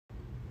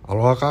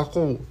Aloha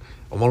kākou,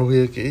 o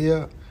maluhi e ke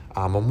ia,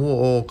 a mamua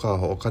o ka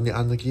o kani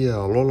ana kia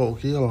lolo o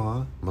kia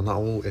la, mana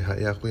o e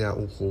hae aku ia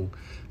uku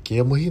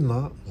kia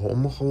mahina, ho o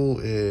mako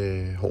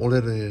e ho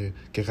olere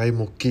ke kai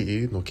mo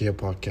ki no kia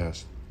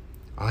podcast.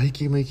 A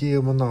hiki mai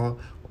kia mana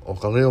o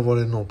ka leo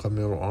wale no ka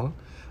mea roa,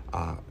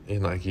 a e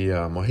na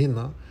kia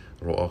mahina,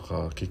 roa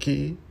ka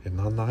kiki, e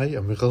nanai,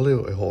 a me ka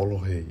leo e ho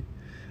olohei.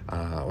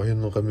 Oia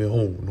no ka mea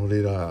hou, no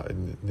reira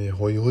ne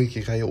hoi hoi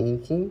ke kai o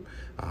uku,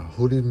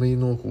 huri mei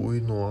no ku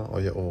ui noa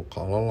oia o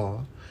ka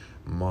alala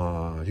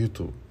ma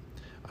YouTube.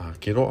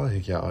 Ke roa he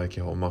kia ai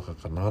ke ho maka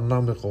ka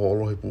nana me ka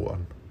olohi pu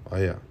an.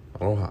 Aia,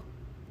 aloha.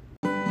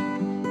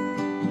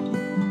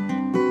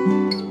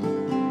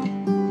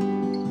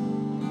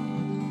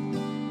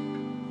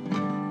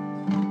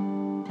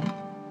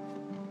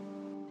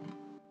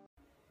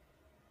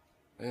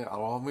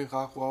 Aloha mai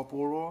ka kua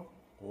polo,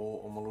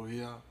 o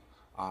maluhia,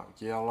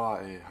 ke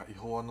ala e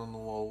haiho ana no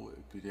au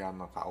e piri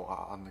ana ka o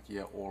a ana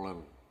kia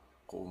olelo,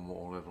 ko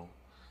umo olelo,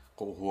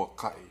 ko hua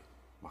kai,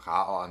 ma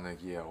ka o ana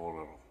kia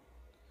olelo.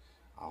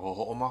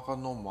 Ho o maka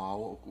no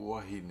mau o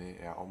kua hine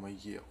e o mai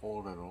kia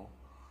olelo,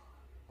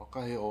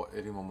 wakahe o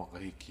erima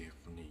makahiki e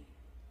puni.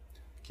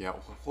 Kia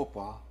o ka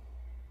kopa,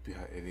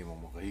 piha erima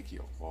makahiki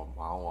o kua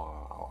mau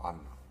o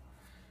ana.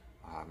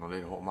 No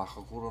leira ho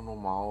maka kura no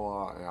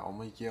maoa e o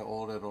mai kia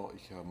orero i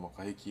ka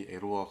makahiki e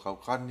rua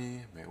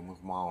kaukani me umu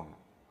maono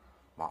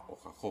ma o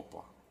ka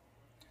kopa.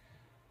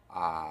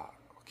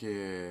 Ke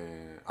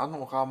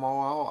ano o ka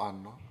maoa o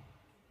ana,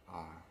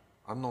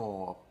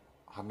 ano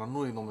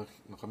hananui no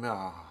ka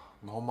mea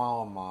noho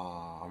maoa ma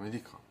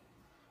Amerika.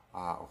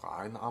 O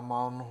ka aina a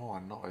mao noho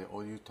ana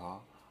o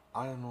Utah,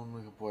 aina no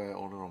nui ka poe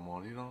orero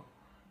maorira,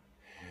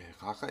 he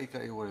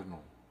kakaika i wale no.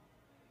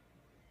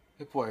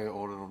 He poa e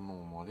orero no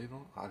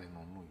marino, are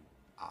no nui.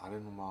 Are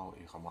no mau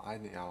i ka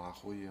maaine e ala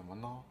hui e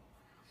manao.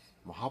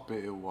 Ma hape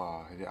e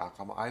ua here a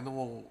ka maaine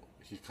o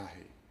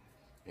hikahe.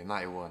 E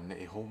nai ua ne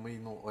e homei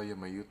no oia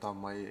mai Utah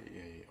mai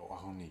e o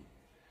ahuni.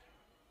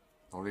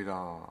 No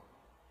rira,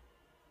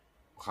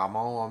 ka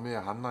mau a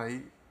mea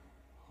hanai,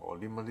 o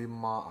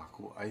lima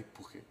aku ai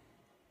puke.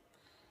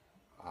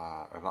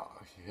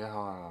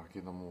 Heha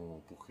kina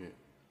mo puke.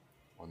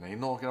 O nei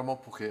no kina mo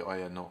puke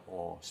oia no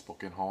o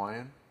Spoken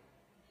Hawaiian.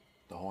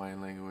 The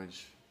Hawaiian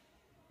language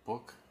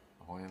book,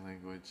 the Hawaiian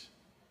language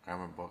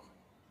grammar book.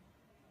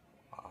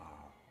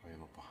 Oia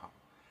no paha.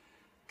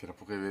 Kira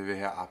puke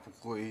wewehe a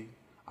pukoi,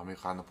 a me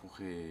kana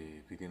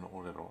puke pirina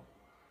orero.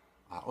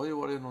 Oia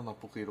wale no na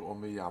puke ro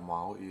ome ia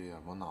mao i a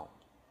manao.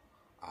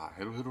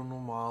 Heru no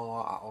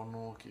mao a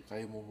ono ke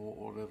kai mo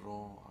ho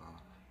orero,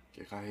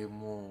 ke kahi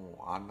mo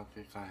ana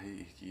ke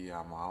kahi iki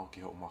a mao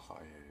ke ho maka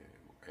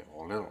e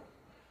orero.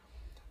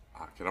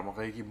 Kira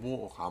maka iki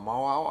mo o ka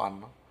mao ao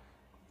ana,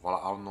 wala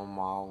au no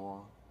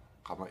mao,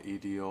 kama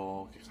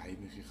idio, ke kahi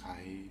me ke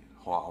kahi,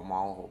 hoa o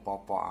mao ho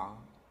papa a.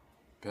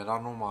 Pera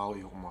no mao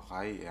i ho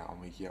makai e a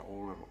mai kia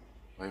orero,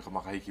 wai ka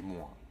makahiki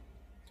mua.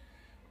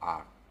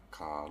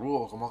 Ka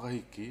rua o ka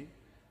makahiki,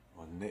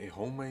 o ne e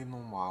homei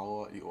no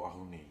mao i o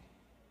ahuni.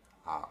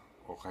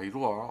 O kai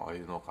rua, o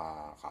i no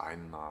ka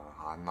aina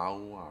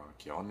hanau,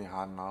 ke one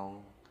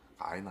hanau,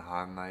 ka aina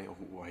hanai o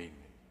hu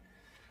uahine.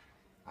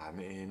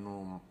 Ne e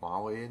no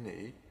mao e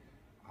nei,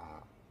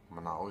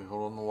 mana oi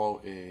horo no au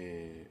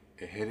e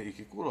here i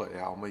ke kura e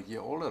au mai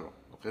kia olero.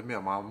 No ke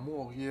mea maa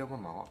mua kia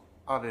mana,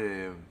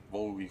 are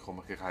wau i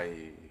koma ke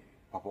kai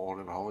papa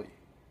olero Hawaii.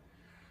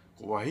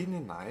 Ko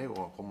wahine nai,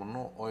 o koma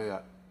no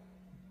oia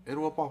e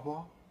rua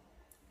papa,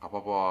 a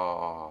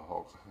papa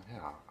hoka,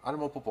 are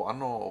mo popo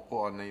ano o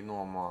koa nei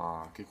noa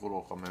ma ke kura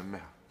o ka mea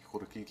meha, ke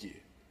kura kiki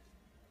e.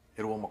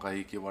 E rua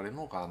makai ke wale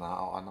no ka na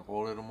au ana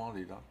ko olero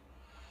maorira.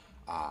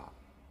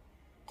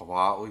 Ka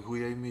wā oi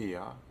hui ai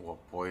mea, ua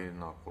poe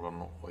na kura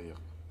no oia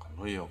ka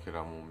nui o ke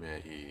ramu mea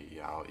i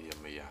ao i a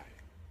mea ai.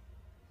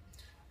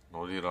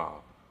 No rira,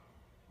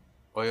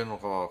 oia no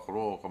ka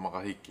kuro o ka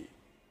makahiki.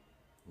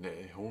 Ne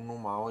e huno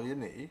maua i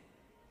nei,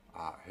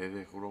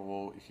 here kura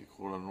wau i ki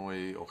kura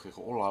nui o ke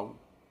ko olau,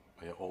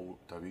 aia o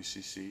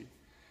WCC.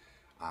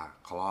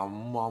 Ka wā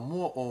mua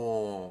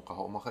o ka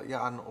ho maka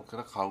ia ana o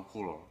kira kau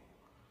kura.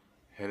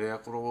 Here a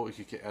kura wau i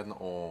ki ke ana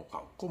o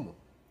ka ukumu.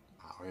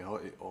 Oia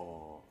hoi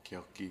o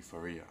Keoki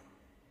Wharia.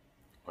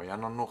 O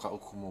iana no ka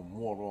ukumu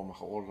mua roa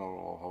maka ora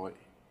o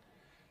Hawaii.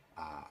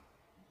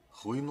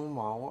 Hui no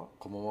maua,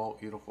 ko mau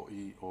i roko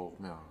i o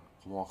mea,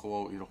 ko mau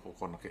wau i roko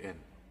kona ke en.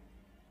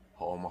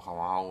 Ho o maka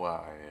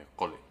maua e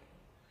kole.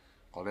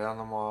 Kole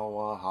ana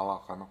maua hala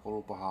kana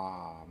kolo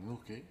paha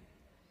nuke.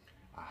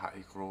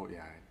 Hai kuro i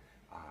ai.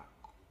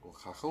 O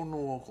ka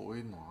kauno o ko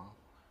inoa,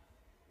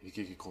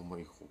 hiki ki komo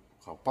i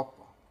ka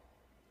papa.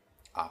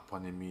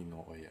 Pane mi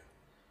no o ia.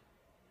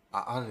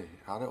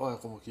 Are oe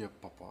komo kia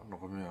papa, no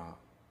ka mea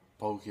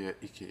pau kia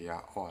ike ia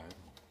oe,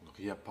 no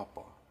kia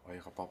papa, oe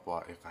ka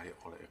papa e kahi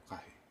ole e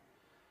kahi.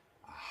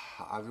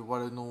 Awi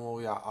wale no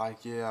ia ai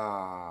kia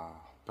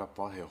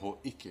papa he ho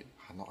ike,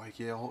 hana ai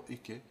kia ho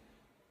ike,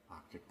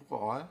 ke puka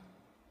oe,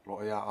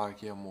 lo ia ai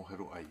kia mo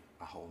heru ai,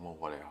 ho mo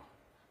wale a.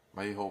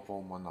 Mai ho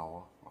pau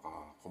manawa,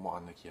 koma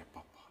ana kia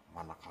papa,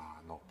 mana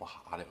ka no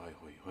paha ale oi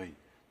hoi hoi.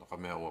 No ka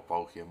mea ua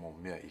pau kia mo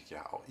mea i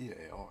kia o ia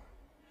e oe.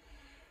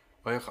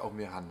 Oia ka o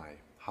mea hanai,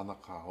 hana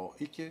ka ho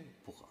ike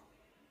puka.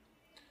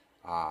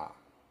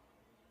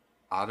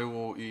 Are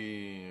o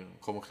i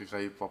komo ke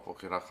kai papo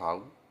ke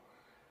rakau,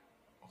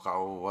 o ka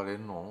o wale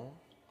no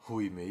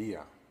hui me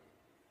ia.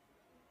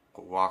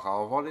 Ko wā ka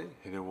o wale,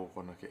 here o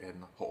kona ke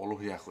ena, ho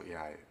olohi ako i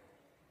ai.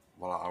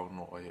 Wala au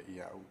no oia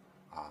i au,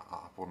 a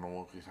apono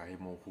o ki kai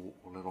mo hu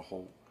o le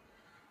roho,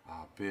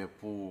 pēr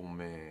pū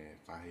me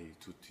kai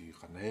tuti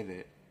kanere,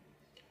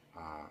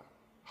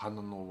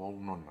 hana no wau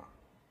nona,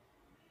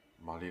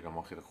 marira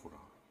makira kura.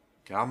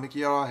 Ke ame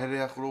ki ara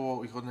here ako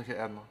ro i kona ke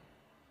ena,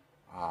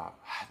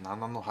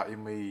 nana no hai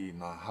mei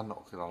na hana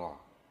o ke rara.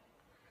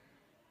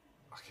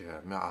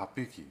 Ake mea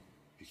apiki,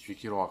 i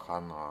whiki roa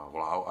kāna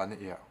wala au ane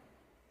ia.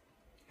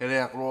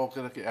 Here ako ro o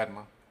ke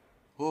ena,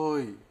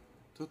 hoi,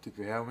 tuti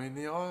pēhea mei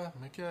ni oe,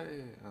 me kia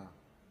e,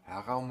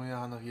 hea kau mea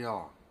hana ki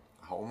awa.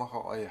 Ha o maka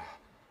oe,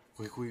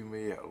 kui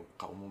mea o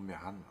ka umo mea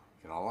hana,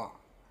 ke rawa.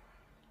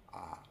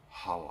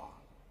 Hawa,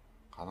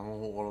 kana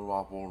mohu ola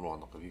roa pōroa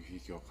no ka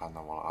whiki o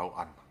kāna wala au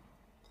ana.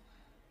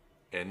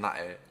 E na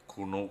e,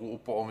 kunoku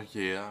upo o me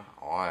kia,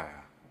 oe,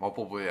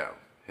 maupopo e au,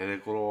 here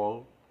koro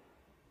au,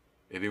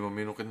 e rima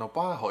minu ke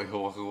napa, hoi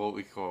hoa kua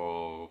i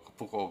ko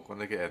puko o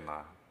kone ke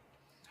ena.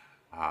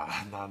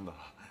 Nana,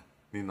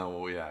 nina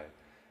o iai.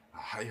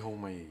 Hai ho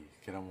mai,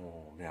 kera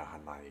mo mea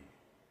hanai,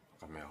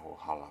 ka mea ho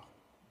hala.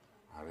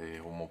 Hare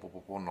ho mo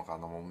popopono ka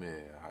namo me,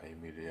 hai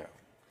mire au.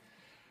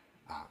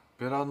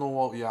 Pera no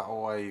wau ia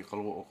o ai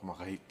kalua o ka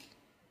makahiki.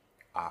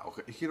 O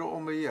ka ikiro o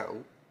me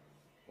iau,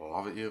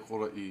 lawe ia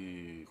kola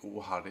i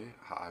kuuhare,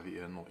 haawi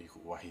ia no i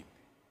kuuahine.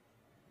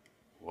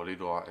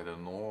 Wariroa e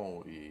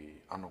no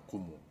i ano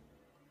kumu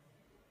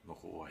no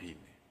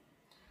kuuahine.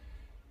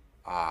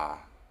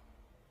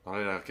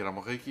 Nōreira kera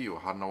makahiki o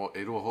hana o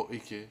e rua ho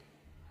ike,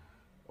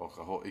 o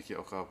ka ho ike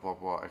o ka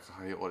papua e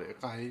kahi ore e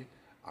kahi,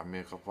 a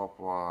me ka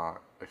papua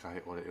e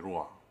kahi ore e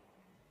rua.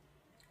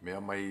 Mea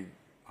mai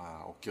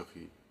o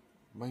kioki,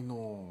 mai no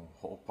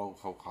ho o pau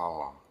kau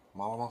kawa,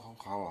 malama kau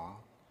kawa,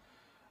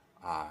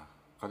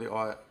 kare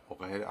oe o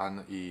ka here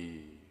ana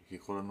i ki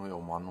kora nui o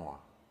manoa.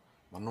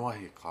 Manoa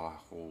he kala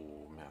ko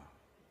mea,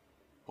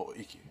 ho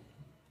ike.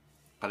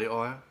 Kare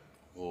oe,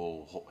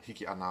 ho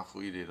hiki ana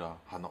aku i rira,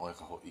 hana oe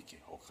ka ho ike,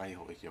 o kai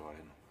ho ike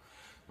wareno.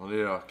 No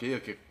reira, kia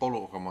ke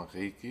kolo o ka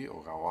makahiki, o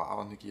ka wā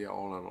awaniki a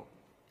olero.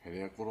 He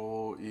rea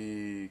koro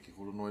i ki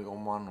koro nui o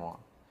manoa,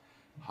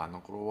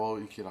 hana koro wau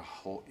i ki ra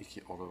ho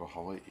ike olero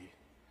Hawaii.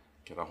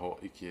 Ke ra ho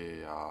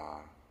ike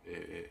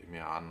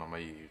mea ana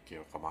mai ke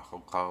o ka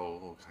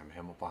makaukau, ka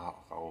mehema paha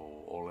o ka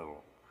o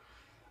olero.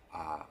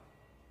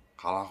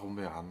 Ka lako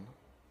mea ana,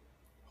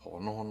 ho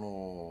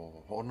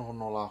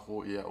onohono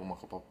lako ia o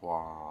maka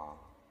papua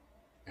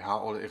e ha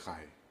ole e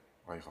kahe,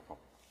 wai ka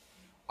papa.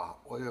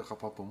 Oia ka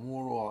papa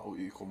muoroa o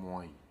i ko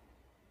moai.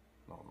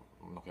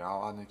 No ke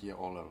ao ane ki a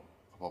olero.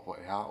 Ka papa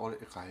e ha ole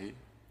e kahe,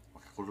 ma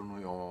ke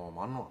kurunui o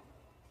manoa.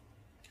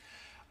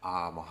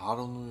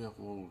 Maharo nui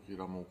ako ki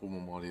ra mo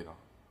kumu marira.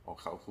 O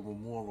ka kumu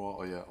muoroa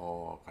oia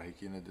o ka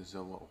hikine de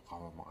sewa o ka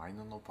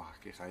maaina no paha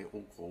ke kai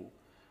o kou.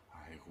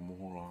 He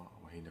kumuhura,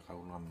 wahine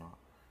kaunana.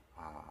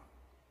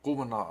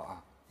 Kumana,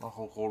 na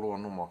ko koroa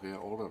no ma ke a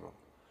olero.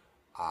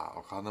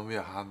 O ka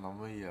namia hana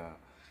mai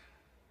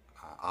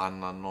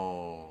ana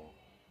no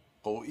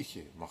ko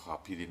ike maka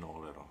piri no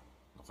olero.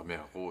 No ka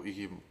mea ko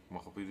ike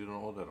maka piri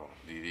no olero.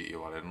 Riri i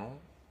wale no,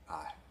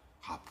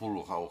 ka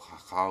pulu ka o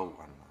kakau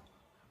ana.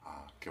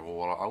 Ke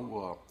wawara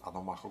au ana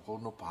maka ko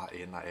no pa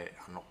ena e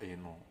ano e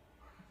no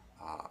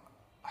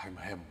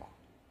hema hema.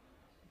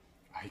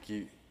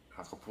 Hiki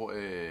ka po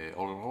e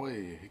olero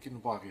e hiki no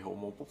pa ki ho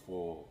mo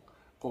popo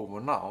ko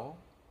manao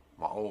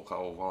ma o ka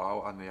o wala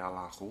au ane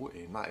ala ku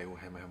e na e o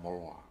hema hema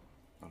loa.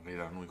 Na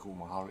reira nui ku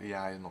mahalo i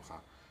ai no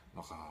ka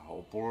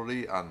o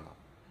porori ana.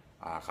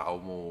 Ka au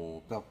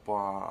mo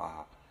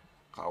pepa,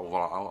 ka au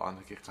wala au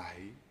ana ke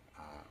kahi,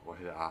 o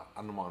he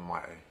anu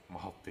mai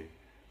mahope.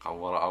 Ka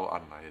wala au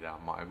ana he rea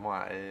mai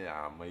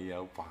mai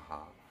au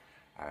paha.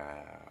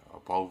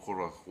 Pau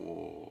kora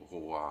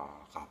ko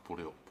ka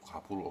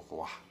pulu o ko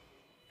waha.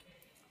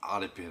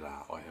 Are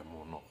pera o he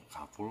mono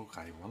ka pulu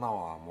kai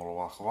manawa moro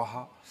waka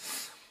waha.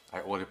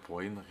 Ai ore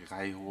poina ke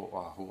kai hu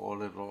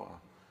ole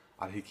roa.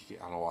 Are hiki ke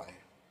alawa e.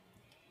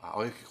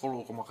 Oe ke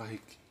kolo o ka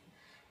makahiki.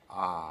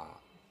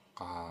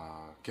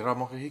 Ka kera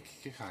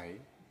makahiki ke kai,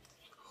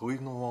 hui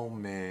no wau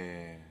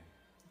me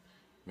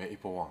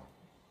Ipowang.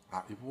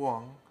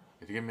 Ipowang,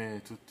 e tike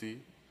me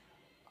tuti,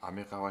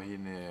 me ka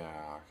wahine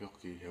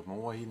kioki, he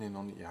mau wahine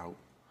noni i hau.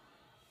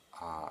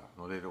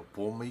 No reiro,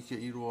 pō mai ke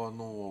iroa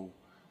no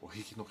o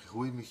hiki no ke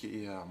hui mi ke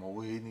ia, mau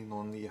wahine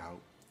noni i hau.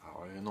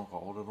 Oe no ka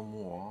orero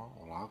mua,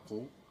 o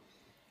lako.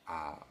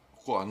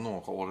 Ko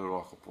anō ka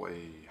orero a ka po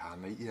e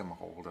hānei ia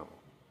maka orero.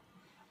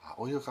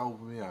 Oia ka au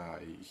mea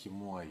i iki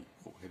mua i,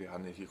 ko here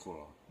ane ki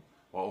kora.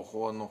 Wa o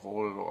koa no ko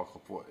orero a ka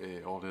po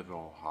e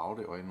orero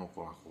haore, o e no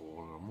ko a ko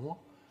orero mua.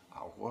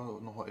 O koa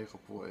no ho e ka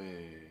po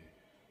e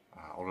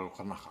orero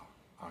kanaka.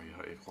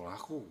 Ia e ko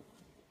lako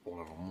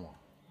orero mua.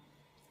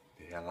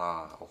 e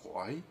ala o ko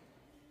ai,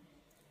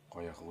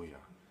 ko ia ko ia.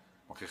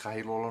 Ma ke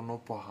kahi lola no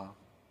paha,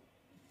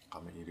 ka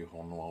me iri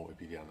hono au e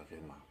piri ana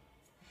kena.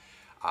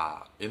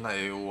 Ena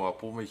e ua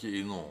pome ki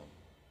ino,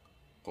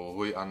 ko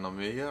hui ana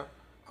meia,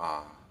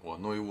 ua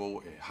noi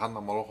wau e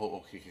hana maloko o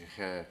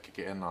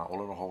ke ena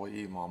olero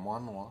Hawaii ma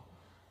manoa,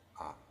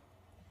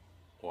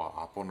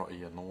 ua apono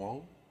ia no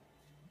au,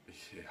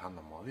 e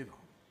hana malino.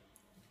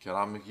 Ke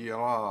rame ki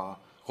ala,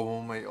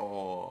 komo mai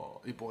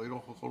o ipo iro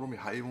ko korumi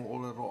haimu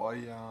olero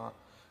aia,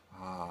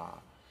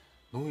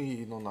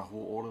 nui ino na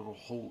hu olero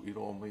hou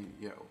iro mai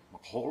ia, ma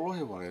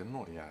holohe wale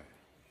no ia e.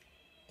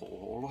 Ko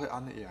holohe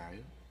ane ia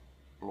e,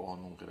 lo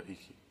anu kera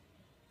iki.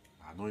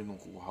 Nui no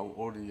ku hau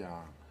ori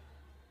ia,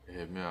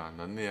 e mea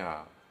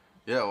nanea,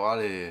 ia o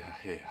ale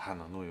he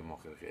hana nui mo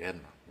ke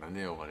ena,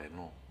 nanea wale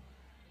no.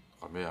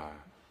 Ka mea,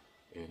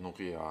 e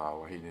noki a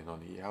wahine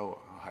noni i au,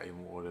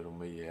 haimu olero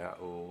mai e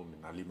au, me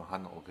na lima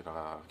hana o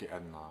kera ke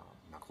ena,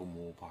 na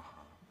kumu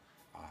paha.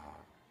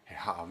 He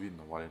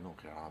haawina wale no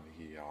ke rame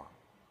ki awa.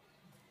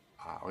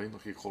 O ino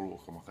ki kolu o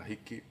ka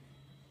makahiki,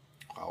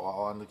 ka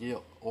awa ana ki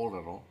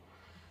olero,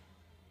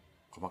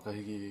 ka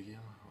makahiki ki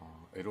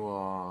e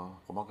roa,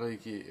 ka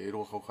makahiki e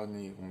roa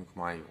kaukani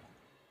umikumaio.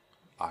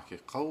 Ke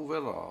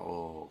kauwera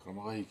o ka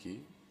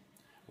makahiki,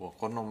 ua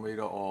kono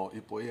meira o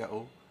ipo ia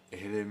o, e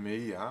here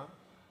meia,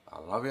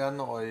 lawe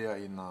ana o ia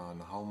i na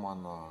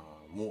haumana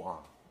mua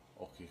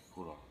o ke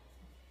kura.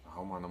 Na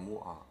haumana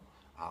mua,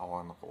 a o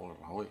ana ka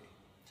olero Hawaii.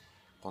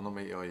 Kono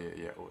mei o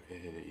ia o e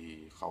here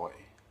i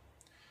Hawaii.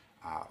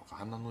 O ka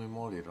hana nui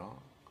mōrira,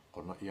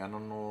 kono i ana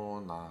no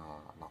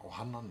na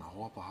ohana na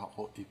hoa paha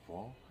o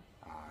ipo,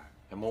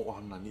 he mo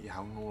ohana ni i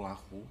haunu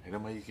laku, here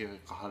mai ke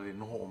kahare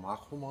noho o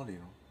māku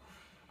mōrira,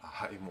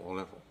 hai mo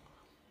olero.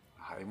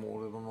 Hai mo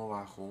olero no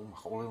laku,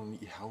 maka olero ni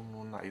i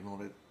haunu na i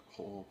nore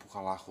ho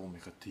puka laku me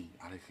ka ti,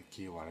 are ke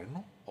kia ware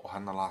no, o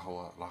hana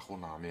laku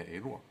na mea e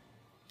rua.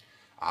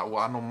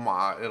 Ua ano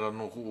maa era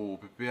no ku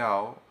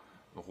pepeao,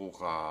 no ku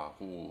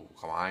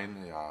ka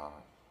maine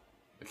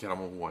e kera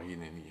mo hua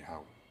hine ni i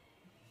hau.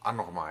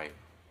 Ano ka mai.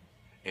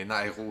 E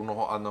na e ku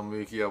noho ana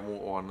me kia mo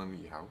o ana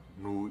ni hau.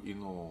 Nu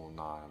ino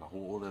na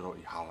hu olero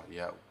i hala i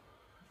au.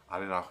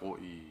 Are rako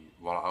i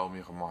wala au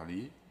me ka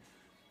mali.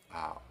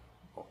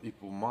 O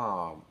ipu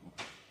ma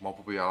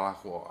pupi ala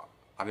ko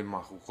are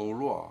ma ku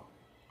koulua.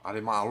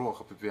 Are ma alua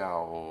ka pipia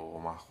o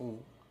ma ku.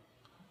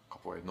 Ka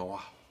po e noa.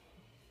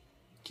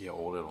 Kia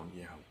olero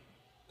ni hau.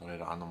 Nore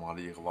ra ana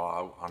mali e ka wala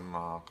au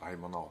ana kai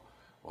mana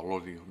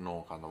walori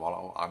no ka na wala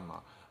au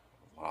ana.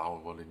 Wala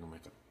au wale no me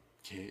ka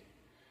ke.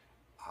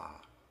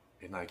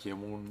 E nai kia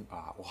mun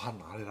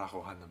ohana, ale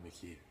rako ohana me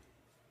kia.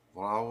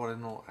 Wala au wale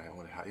no, ai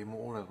ore hai mo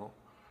ore no,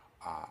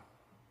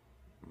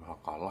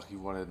 ka laki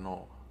wale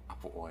no,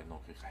 apo oe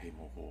no ke kahi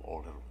mo ko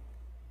ore no.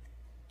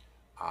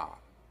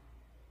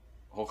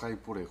 Hokai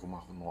pure ko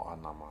mahu no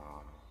ana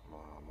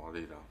ma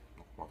rira,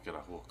 ma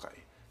kera hua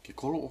kai. Ke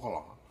kolo o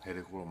kala,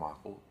 here kula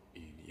mako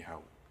i ni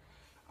hau.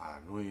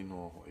 Nui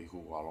no i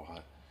ku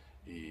aloha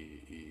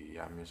i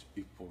ames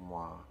ipo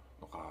ma,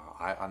 no ka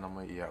ai ana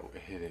mai ia u e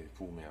here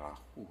pu me la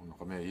no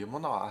ka mea ia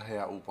mana a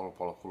hea u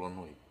palapala kula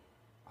nui.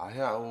 A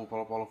hea u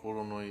palapala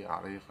kula nui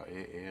a rei ka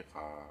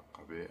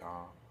ka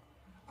bea,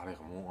 a rei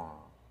ka mua,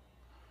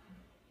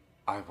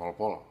 a he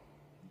palapala.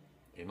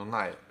 E no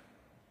nai,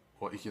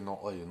 o iki no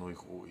oi nui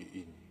ku i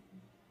ini,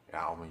 e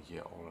a o mai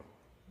kia olero.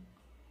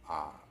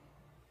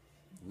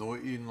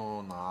 Nui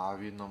ino na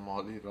awina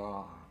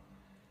marira,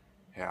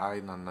 he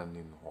aina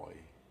nani no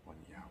hoi,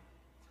 mani au.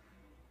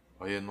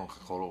 O ia no ka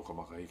kolo ka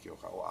makahiki o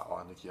ka o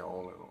ana kia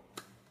olero.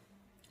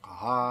 Ka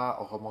ha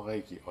o ka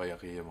makahiki o ia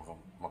ka ia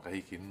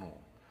makahiki no.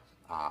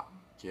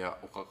 Kia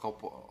o ka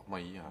kaupo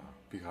mai ia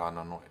pika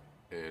ana no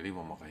e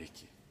lima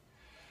makahiki.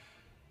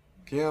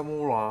 Kia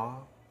mula,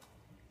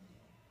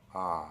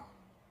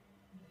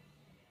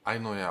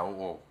 aino ia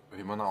o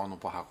he mana ono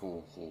paha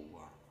ko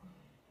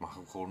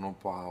maha ko no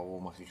paha o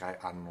makikai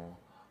ano.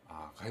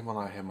 Kai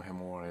mana hema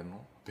ore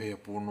no. Pea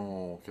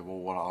puno ke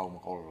wo wala au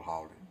makaoro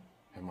haole.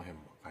 Hema,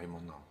 kai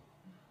mana.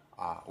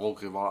 O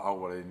ke wala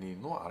au wale ni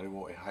no, are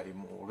wo e hai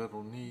mo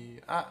orero ni,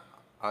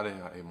 are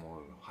hai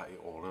mo hai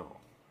orero.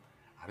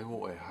 Are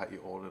wo e hai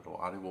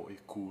orero, are wo e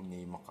ku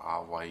ni maka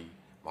awai,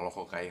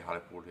 maloko kai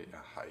hale pule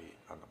a hai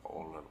ana ka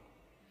orero.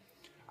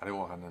 Are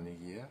wo hana ni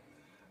kia,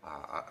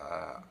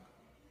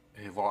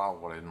 he wala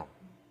au wale no,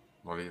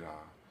 no lira.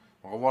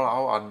 Maka wala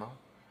au ana,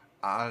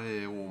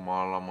 are wo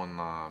malama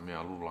na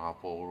mea lula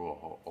hapo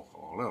uro o ka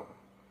orero.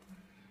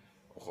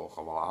 O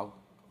ka wala au,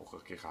 o ka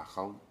ke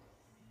kakau,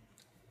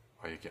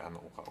 ai ke ana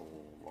o ka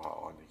o wala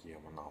o ane kia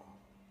manawa.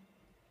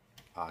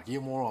 Kia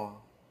mola,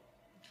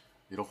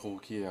 i roko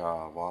kia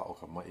wā o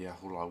ka mai a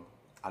hulau,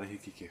 are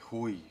hiki ke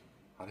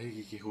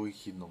hui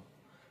kino,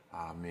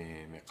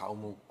 me kau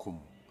mō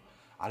kumu.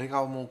 Are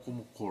kau mō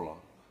kumu kula,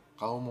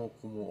 kau mō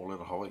kumu o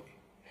lera Hawaii,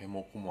 he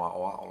mō kumu a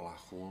oa o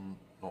lako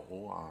no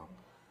o,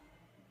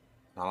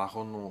 nā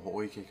lako no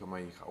hoi ke ka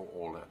mai ka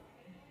o lera.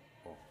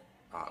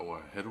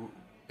 Ua heru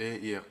e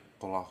ia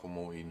ko lako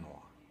mō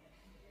inoa.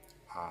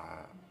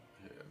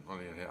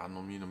 Nore he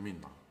ano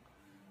mina.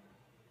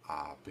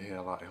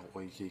 pehera e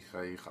hoi ki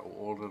kai ka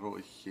ōrero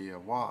i ke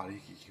wā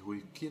ariki ki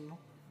hui kino,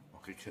 o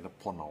ke kera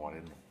pona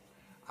ware no.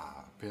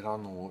 Pehera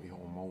no i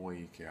o maua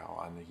i ke ao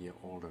ane ki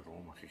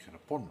ōrero ma ke kera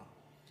pona.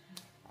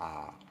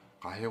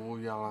 Ka hewo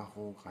i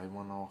alako, ka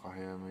mana o ka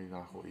hea me i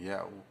alako i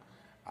au.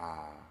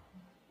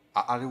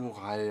 A ariwo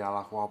ka hea i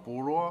alako a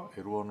pūroa,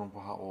 e rua no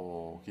paha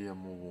o kia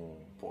mo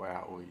po e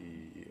au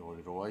i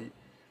ōrero ai.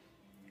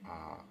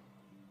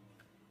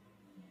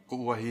 Ko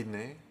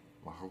uahine,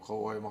 maka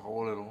kau ai maka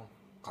ōrero,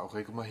 ka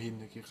ukai ka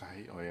mahine ki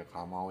kai, o ia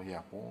ka mau hi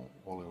apo,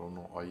 ōrero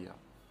no oia,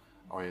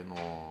 o ia no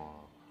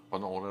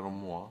kona ōrero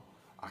mua,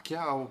 a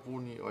kia au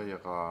puni o ia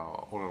ka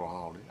ōrero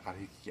haole,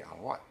 ariki ki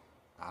alawai.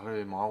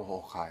 Are mau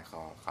ho kai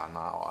ka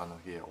nā o ana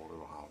ki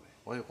ōrero haole,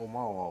 o ia ko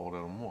mau a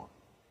ōrero mua.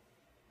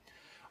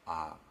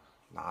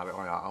 Nā are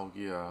o ia au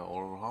ki a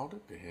ōrero haole,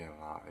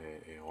 pehera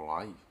e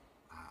olai,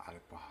 are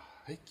pa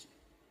heiki.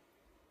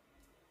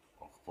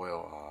 Poe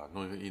o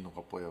nui ino ka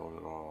poe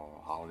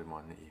o haole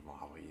mani i ma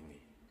Hawaii ni.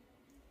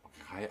 O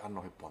ke kai ano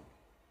he pon.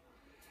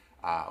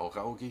 O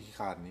ka uki ki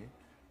kāne,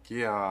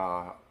 kia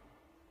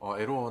o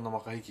e rua o na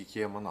makahiki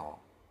kia manawa.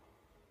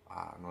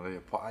 No re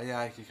pa ai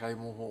ai ki kai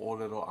moho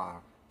ōrero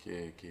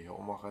ke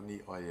o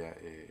makani o ia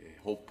e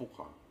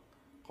hopuka.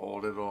 Ka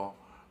ōrero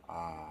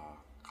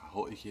ka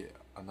hoi ki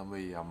ana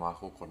mei a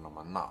mako kona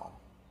manao.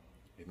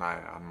 E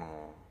nai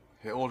ano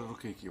he ōrero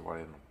ki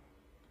ware no.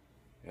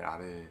 E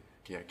are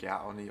ke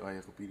aoni o ia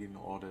ka piri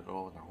no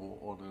ōrero, na ho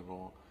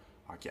ōrero,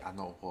 ke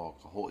ano ko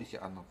ka hoi ke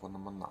ano kona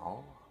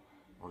manao,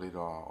 o reira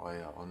o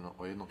ia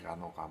no ke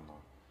ano ka ana,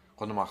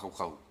 kona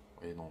makau,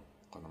 o ia no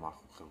kona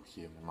makau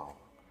kia manao.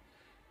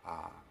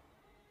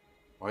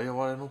 O ia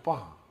wale no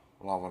paha,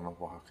 lawa no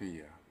paha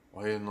kia,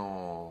 o ia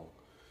no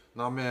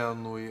nā mea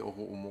nui o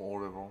ko umo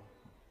ōrero,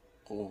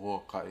 ko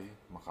hoa kai,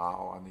 maka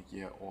ao ane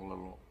kia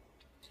ōrero,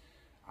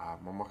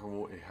 mamaka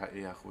mo e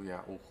hae aku ia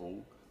o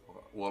kou,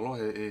 ua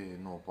lohe e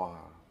no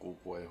paha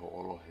kouko e ho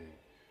olohe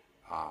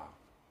a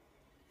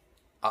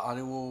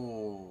are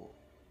wo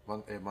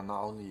e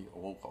manao ni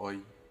o ka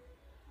oi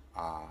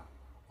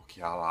o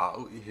ki ala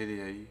au i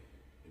here ai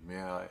e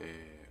mea e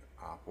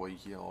poi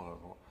ki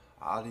o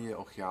ari e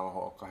o ki ala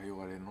ho o kahi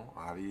ware no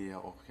ari e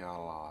o ki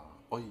ala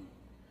oi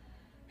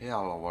he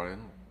ala ware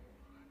no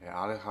e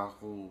are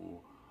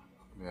haku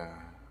mea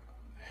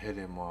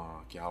here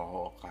ma ki ala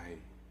ho o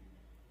kahi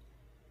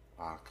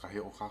kahi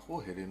o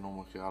kako here no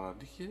ma ki ala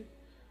dike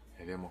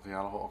here mo ke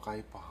ala ho o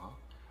kai paha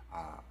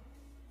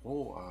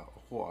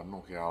o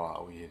ano ke ala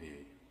au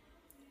here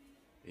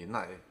e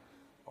nai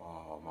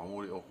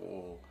mamuri o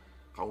ko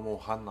ka umo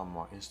hana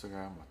ma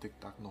Instagram ma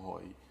TikTok no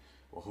hoi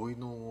o hui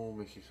no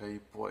me ke kai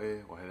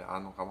poe o here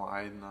ano ka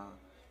maaina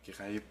ke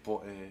kai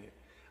poe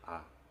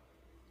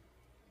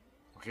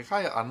ke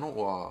kai ano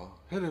o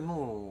here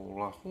no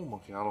la hu ma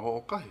ke ala ho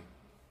o kai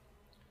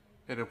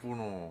here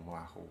puno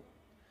ma hu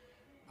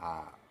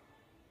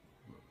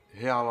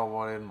he ala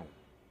ware no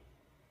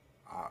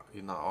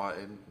ina o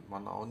e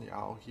mana oni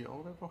a o ki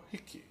o ro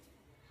hiki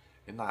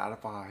ina ara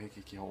pa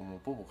hiki ki ho mo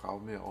pupu ka o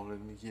me o le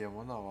ni ki e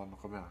mana o no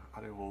ka mea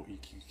are ho i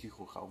ki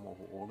ko ka mo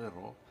o le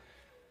ro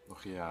no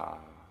ki a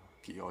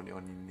ki oni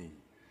ni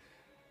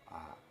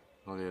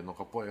no le no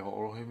ka po e ho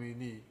o he mi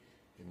ni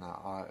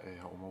ina e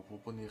ho mo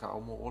pupu ni ka o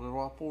mo o le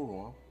ro a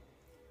puro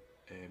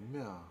e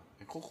mea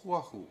e koku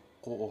aku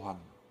ko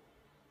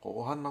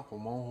ohana ko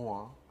mo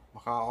hoa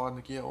maka o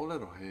ni ki o le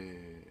ro he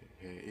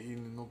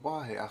ini no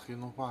pa he aki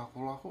no pa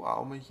ko la ko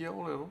o me ki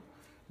o le ro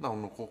na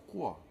no ko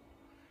kua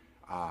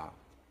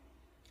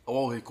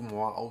o he kumo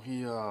o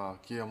hi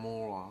ki a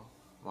mola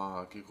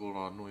ma ki ko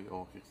la nui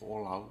o ki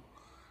ko la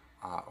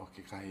o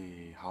ki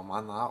kai ha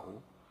mana o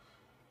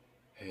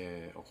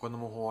o kona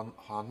mo ho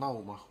ha na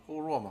o ma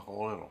ko ro ma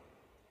ko le ro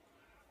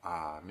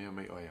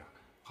me o ya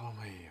ka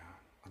mai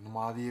anu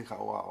mari ka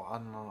o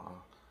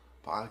ana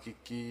pa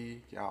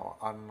ki a o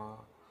ana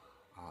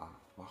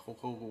ma ko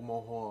mo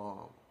ho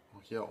o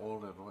kia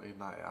ole ro e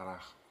nā e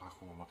ara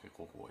ako ma ke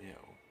koko e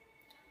au.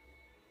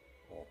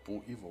 O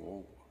pu iwo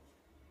o.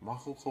 Ma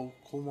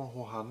ko ma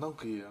ho hanau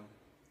ki ia.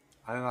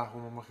 Ai rā ko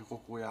ma ke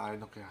koko e ai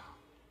no ke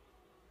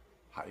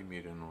hai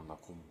mire no na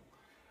kumu.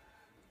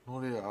 No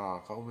re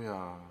ka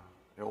umea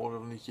e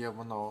ole ni kia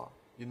manawa.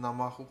 I nā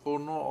ma ko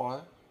no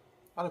oe.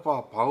 Are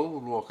pa pau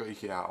lua ka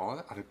ike a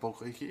oe. Are pau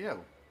ka ike e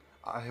au.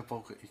 A he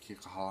pau ka ike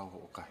ka halau ho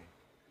o kahi.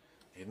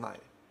 E nai.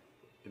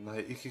 Ina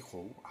he ike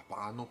kou, a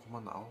pa ano ko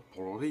manao,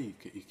 porori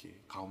ke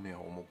ike, kau mea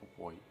o mo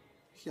popoi.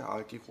 Hia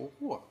a ki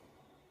kokua.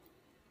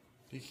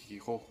 Hiki ki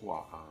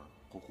kokua,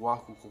 kokua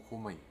ku koku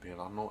mai,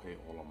 pera no e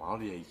o la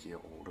maori e ike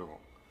o rero.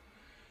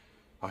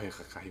 A he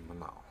kakahi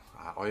manao.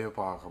 Oe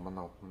pa ka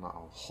manao,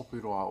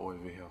 hopiro a oe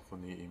wehe ako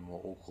ni i mo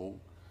o kou.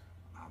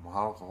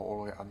 Mahalo ka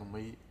hoolo e ano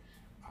mai,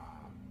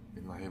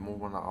 ina he mo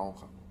manao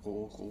ka ko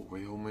o kou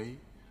weho mai.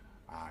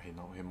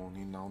 He mo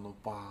ni nao no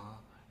pā,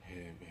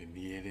 he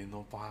niere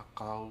no pā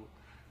kau.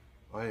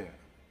 Oia,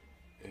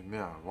 e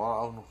mea,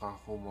 wala au no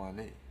kako mua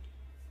nei.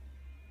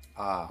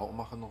 Ho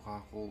maka no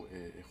kako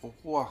e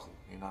koku aku.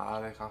 I nā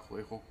are kako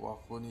e koku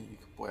aku ni i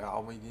ka poe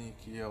au mai ni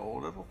ki a o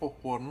rero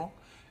kokua no.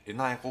 E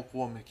nā e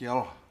kokua me ki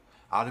aloha.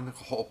 Ale me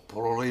ka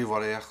ho'opololei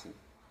wale aku.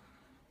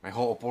 Me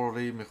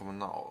ho'opololei me ka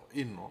mana o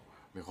ino,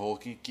 me ho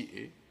ki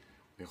e,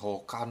 me ho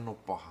kano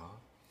paha.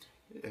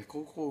 E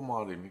koko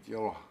maare me ki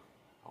aloha.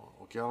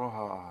 O ki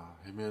aloha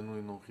he mea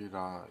nui no ki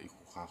rā i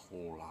ku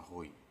kako la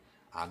hoi.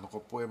 A no ka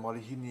poe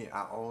marihini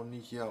a o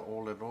ni ki a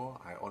ole roa,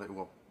 ai ole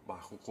ua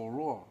mahoko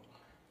roa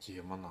ki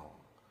he manawa.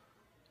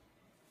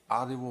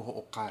 Ale wo ho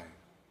o kai,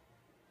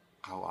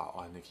 kau a o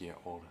ane ki a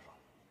ole roa.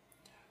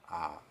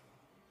 A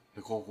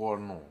he koko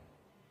anō.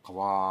 Ka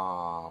wā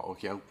o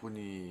ki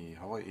aupuni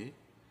Hawaii,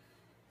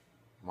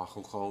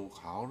 mahukau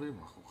kaore,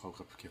 mahukau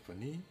ka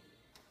Kepani,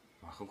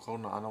 mahukau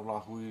na ana wala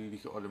hui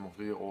like ole mo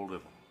ki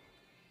olero.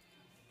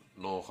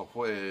 No ka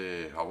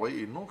poe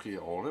Hawaii no ki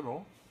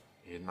olero,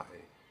 e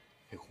nae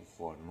he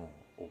kukua no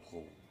o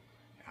kou,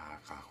 a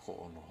ka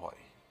ko ono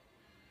hoi.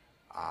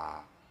 A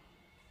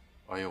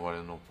oia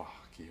wale no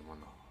paha ki he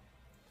mana.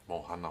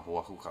 Mo hana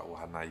hoaku ka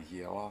uhana i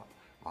hiawa,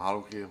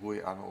 mahalo ki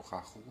hui ana o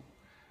kaku,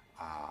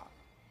 a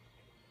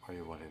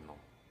oia wale no.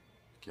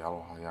 Ki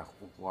aloha ia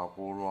upu a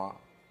pōroa,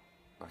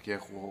 na kia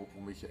kua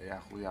upu miki e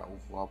aku ia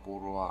upu a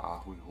pōroa a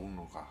hui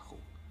hunu kako.